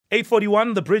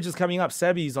8:41, the bridge is coming up.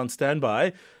 Sabby is on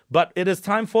standby. But it is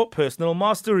time for personal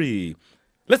mastery.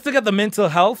 Let's look at the mental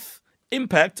health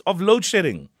impact of load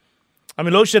shedding. I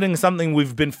mean, load shedding is something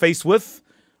we've been faced with.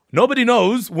 Nobody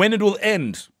knows when it will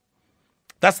end.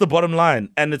 That's the bottom line.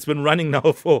 And it's been running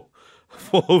now for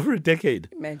over a decade.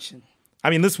 Imagine. I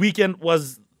mean, this weekend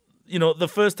was, the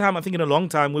first time, I think, in a long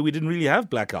time where we didn't really have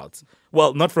blackouts.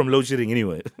 Well, not from load shedding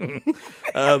anyway.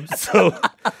 So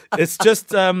it's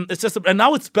just, and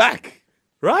now it's back,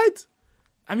 right?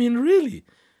 I mean, really.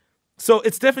 So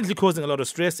it's definitely causing a lot of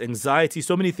stress, anxiety,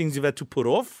 so many things you've had to put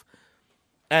off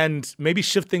and maybe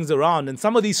shift things around. And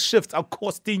some of these shifts are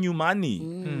costing you money.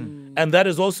 And that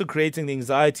is also creating the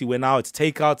anxiety where now it's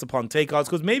takeouts upon takeouts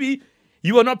because maybe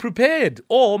you are not prepared,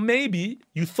 or maybe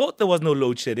you thought there was no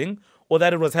load shedding or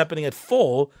that it was happening at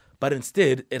 4, but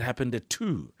instead it happened at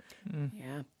 2.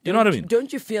 Yeah. You know what I mean?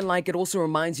 Don't you feel like it also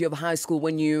reminds you of high school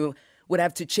when you would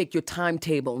have to check your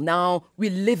timetable? Now we're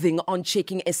living on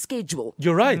checking a schedule.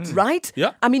 You're right. Right?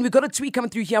 Yeah. I mean, we got a tweet coming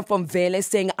through here from Vele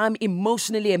saying, I'm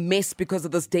emotionally a mess because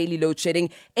of this daily load shedding.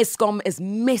 Eskom is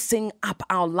messing up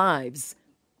our lives.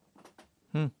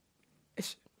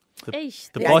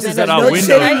 The boss is at our load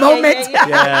window. shedding moment.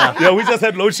 Yeah, we just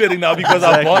had load shedding now because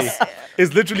our boss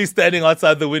is literally standing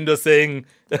outside the window saying,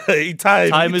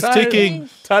 time is ticking.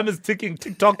 Time is ticking.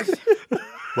 TikTok.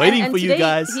 Waiting And for you today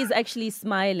guys. He's actually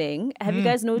smiling. Have you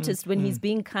guys noticed when he's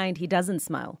being kind, he doesn't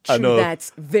smile? I know.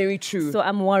 That's very true. So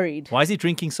I'm worried. Why is he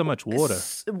drinking so much water?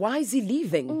 Why is he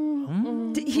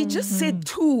leaving? He just said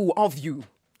 2 of you.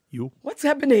 You. What's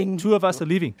happening? 2 of us are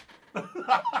leaving.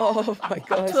 Oh my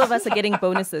gosh. 2 of us are getting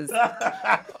bonuses.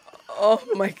 Oh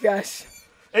my gosh.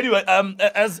 Anyway,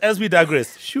 as we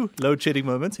digress. Shoo, load shedding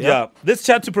moments. Yeah. Let's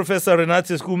chat to Professor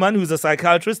Renata Schoe-man, who's a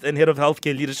psychiatrist and head of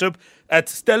healthcare leadership at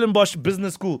Stellenbosch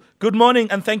Business School. Good morning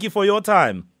and thank you for your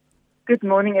time. Good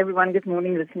morning, everyone. Good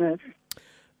morning, listeners.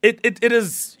 It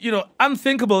is,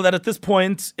 unthinkable that at this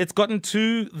point it's gotten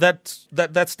to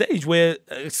that stage where,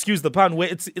 excuse the pun, where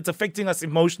it's affecting us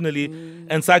emotionally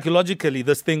and psychologically,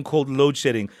 this thing called load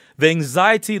shedding, the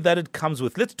anxiety that it comes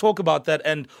with. Let's talk about that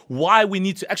and why we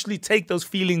need to actually take those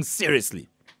feelings seriously.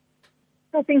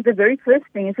 I think the very first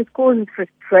thing is it causes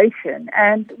frustration,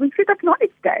 and we should acknowledge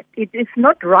that. It is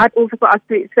not right also for us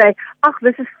to say,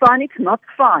 this is fun, it's not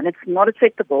fun, it's not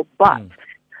acceptable, but...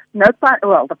 No pun,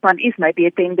 well, the pun is maybe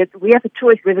a thing that we have a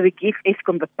choice whether we give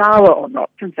Eskom the power or not,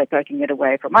 since they're taking it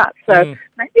away from us. So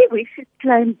maybe we should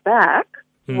claim back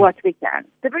what we can.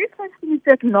 The very first thing is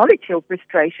to acknowledge your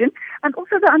frustration and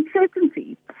also the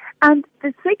uncertainty. And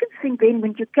the second thing then,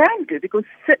 when you can do, because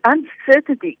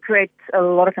uncertainty creates a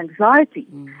lot of anxiety,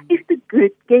 is to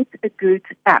get a good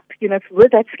app,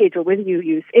 with that schedule, whether you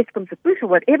use Eskom's push or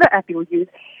whatever app you use,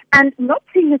 and not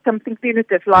seeing it something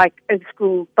punitive like a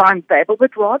school timetable,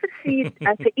 but rather see it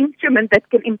as an instrument that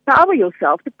can empower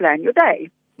yourself to plan your day.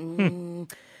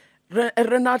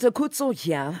 Renata Kutso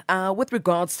here, with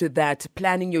regards to that,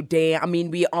 planning your day, I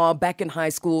mean, we are back in high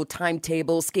school,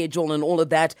 timetable, schedule and all of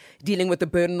that, dealing with the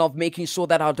burden of making sure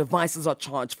that our devices are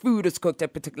charged, food is cooked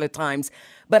at particular times.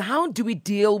 But how do we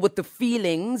deal with the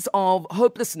feelings of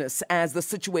hopelessness as the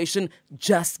situation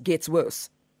just gets worse?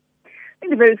 I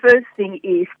think the very first thing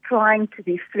is trying to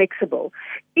be flexible.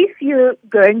 If you're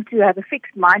going to have a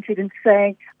fixed mindset and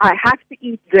saying, I have to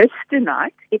eat this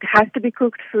tonight, it has to be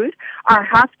cooked food, I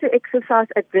have to exercise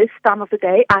at this time of the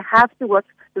day, I have to watch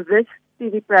this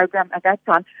TV program at that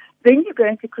time, then you're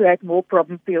going to create more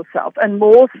problems for yourself and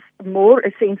more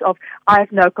a sense of, I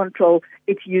have no control,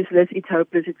 it's useless, it's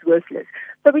hopeless, it's worthless.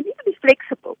 So we need to be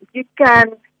flexible. You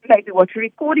can maybe watch a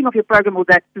recording of your program or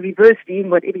that reverse viewing,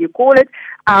 whatever you call it.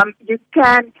 You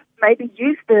can maybe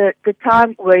use the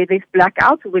time where there's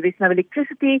blackouts or where there's no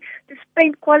electricity to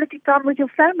spend quality time with your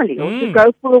family or to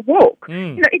go for a walk.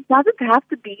 It doesn't have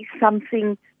to be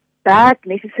something bad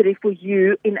necessary for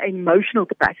you in an emotional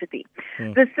capacity.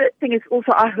 The third thing is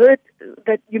also, I heard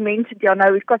that you mentioned,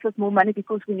 it costs us more money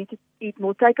because we need to eat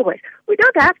more takeaways. We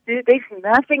don't have to. There's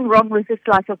nothing wrong with a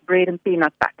slice of bread and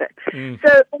peanut butter.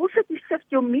 So also to shift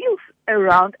your meals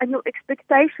around and your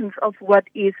expectations of what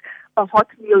is a hot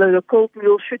meal or a cold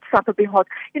meal, should supper be hot.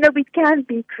 We can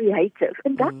be creative.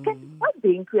 And that can be fun,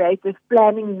 being creative,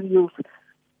 planning meals,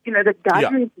 the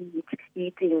gathering,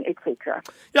 eating, etc.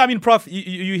 Yeah, I mean, Prof,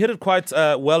 you hit it quite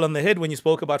well on the head when you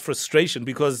spoke about frustration,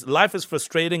 because life is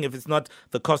frustrating if it's not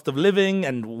the cost of living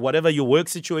and whatever your work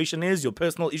situation is, your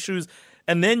personal issues.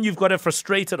 And then you've got a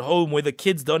frustrated home where the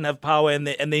kids don't have power and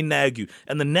they nag you.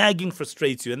 And the nagging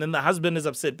frustrates you. And then the husband is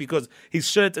upset because his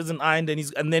shirt isn't ironed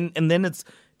and then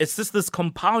it's just this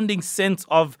compounding sense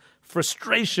of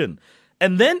frustration.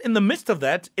 And then in the midst of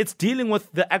that, it's dealing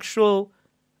with the actual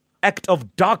act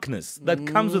of darkness that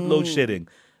comes with load shedding.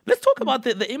 Let's talk about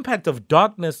the impact of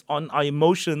darkness on our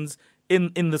emotions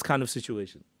in this kind of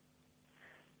situation.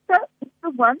 So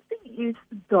the one thing is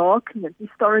darkness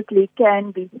historically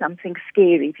can be something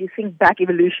scary. If you think back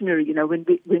evolutionary, when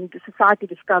the society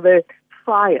discovered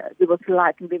fire, there was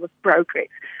light and there was progress.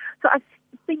 So I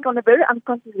think on a very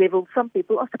unconscious level, some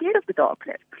people are scared of the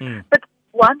darkness. But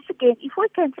once again, if we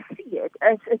can see it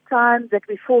as a time that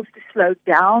we're forced to slow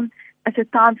down, as a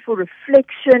time for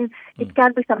reflection, it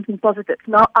can be something positive.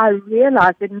 Now, I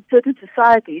realize that in certain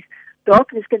societies,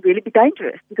 darkness can really be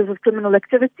dangerous because of criminal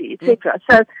activity, etc.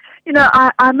 So,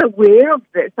 I'm aware of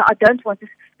this. I don't want to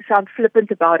sound flippant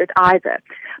about it either.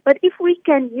 But if we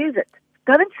can use it,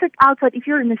 go and sit outside. If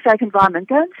you're in a safe environment,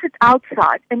 go and sit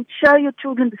outside and show your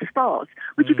children the stars,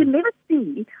 which you can never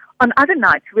see on other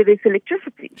nights where there's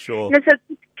electricity. Sure. So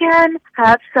it can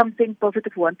have something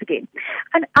positive once again.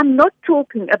 And I'm not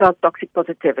talking about toxic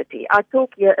positivity. I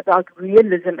talk here about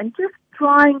realism and just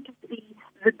trying to see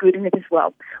the good in it as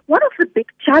well. One of the big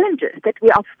challenges that we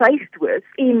are faced with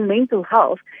in mental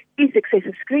health is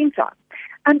excessive screen time.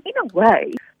 And in a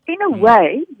way,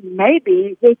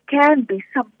 maybe there can be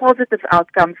some positive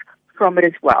outcomes from it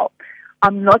as well.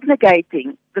 I'm not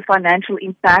negating the financial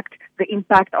impact, the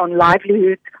impact on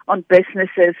livelihoods, on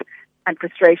businesses, and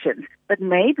frustrations. But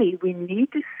maybe we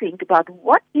need to think about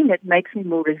what in it makes me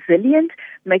more resilient,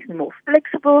 makes me more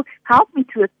flexible, help me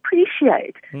to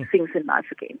appreciate things in life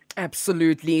again.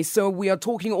 Absolutely. So we are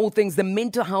talking all things the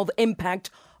mental health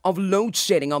impact of load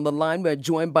shedding. On the line, we're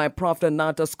joined by Prof.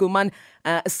 Renata, Schoe-man,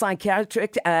 a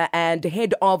psychiatrist and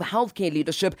head of healthcare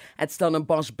leadership at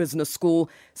Stellenbosch Business School.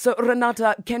 So,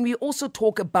 Renata, can we also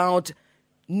talk about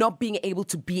not being able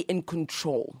to be in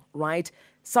control, right?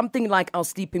 Something like our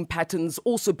sleeping patterns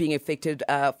also being affected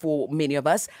for many of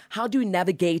us. How do we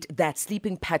navigate that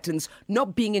sleeping patterns,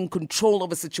 not being in control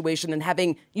of a situation and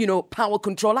having, power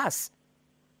control us?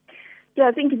 Yeah,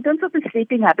 I think in terms of the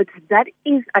sleeping habits, that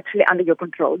is actually under your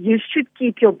control. You should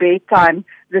keep your bedtime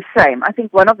the same. I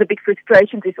think one of the big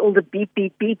frustrations is all the beep,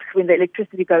 beep, beeps when the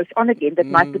electricity goes on again. That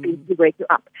might potentially wake you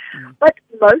up. But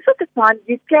most of the time,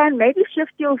 you can maybe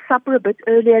shift your supper a bit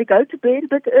earlier, go to bed a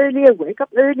bit earlier, wake up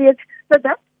earlier. So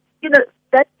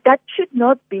that should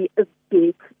not be a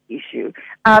big issue.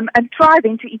 And try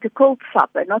then to eat a cold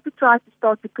supper, not to try to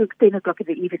start to cook 10 o'clock in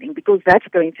the evening, because that's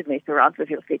going to mess around with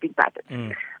your sleeping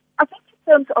pattern. I think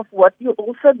in terms of what you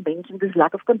also mentioned, this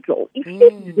lack of control, if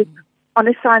you look on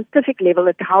a scientific level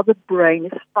at how the brain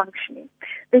is functioning,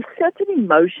 there's certain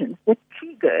emotions that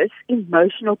triggers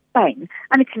emotional pain.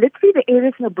 And it's literally the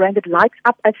areas in the brain that lights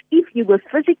up as if you were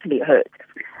physically hurt.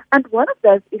 And one of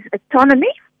those is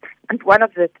autonomy, and one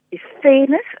of it is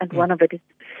fairness, and one of it is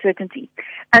certainty.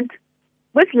 And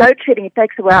with load shedding, it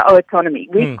takes away our autonomy.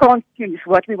 We can't choose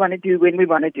what we want to do when we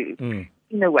want to do,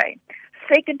 in a way.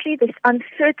 Secondly, there's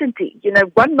uncertainty.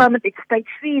 One moment it's stage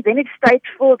 3, then it's stage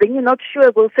 4, then you're not sure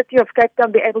will City of Cape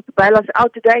Town be able to bail us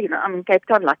out today. I'm in Cape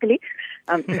Town, luckily.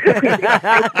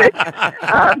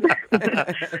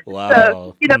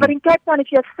 Wow. So, but in Cape Town, if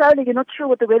you have solar, you're not sure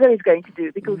what the weather is going to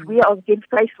do, because we are again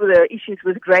faced with the issues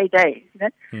with grey days.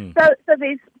 So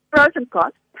there's pros and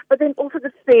cons, but then also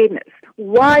the fairness.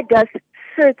 Why does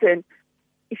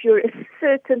if you're a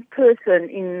certain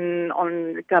person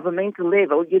on the governmental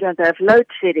level, you don't have load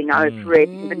shedding, I've read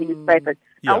in the newspapers.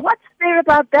 Yeah. Now, what's fair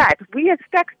about that? We as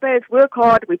taxpayers work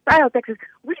hard, we pay our taxes,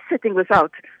 we're sitting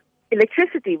without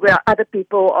electricity where other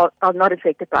people are not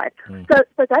affected by it.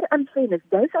 So that unfairness,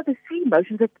 those are the 3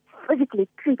 emotions that physically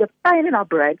trigger pain in our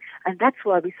brain, and that's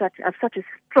why we have such a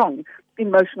strong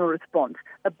emotional response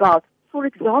about, for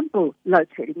example, load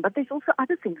shedding. But there's also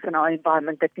other things in our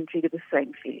environment that can trigger the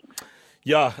same feelings.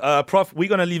 Yeah, Prof, we're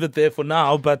going to leave it there for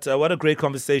now, but what a great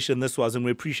conversation this was, and we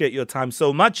appreciate your time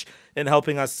so much in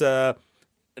helping us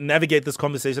navigate this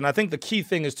conversation. I think the key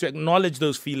thing is to acknowledge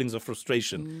those feelings of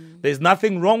frustration. There's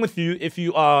nothing wrong with you if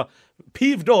you are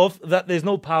peeved off that there's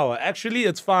no power. Actually,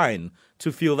 it's fine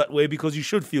to feel that way, because you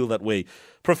should feel that way.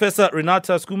 Professor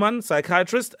Renata, Schoe-man,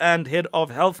 psychiatrist and head of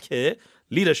healthcare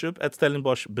leadership at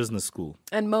Stellenbosch Business School.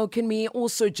 And Mo, can we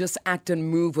also just act and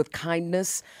move with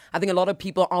kindness? I think a lot of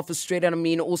people are frustrated.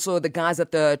 Also the guys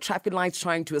at the traffic lights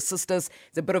trying to assist us.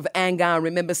 It's a bit of anger. I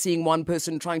remember seeing one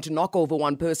person trying to knock over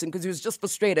one person because he was just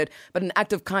frustrated. But an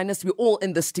act of kindness, we're all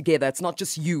in this together. It's not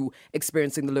just you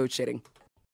experiencing the load shedding.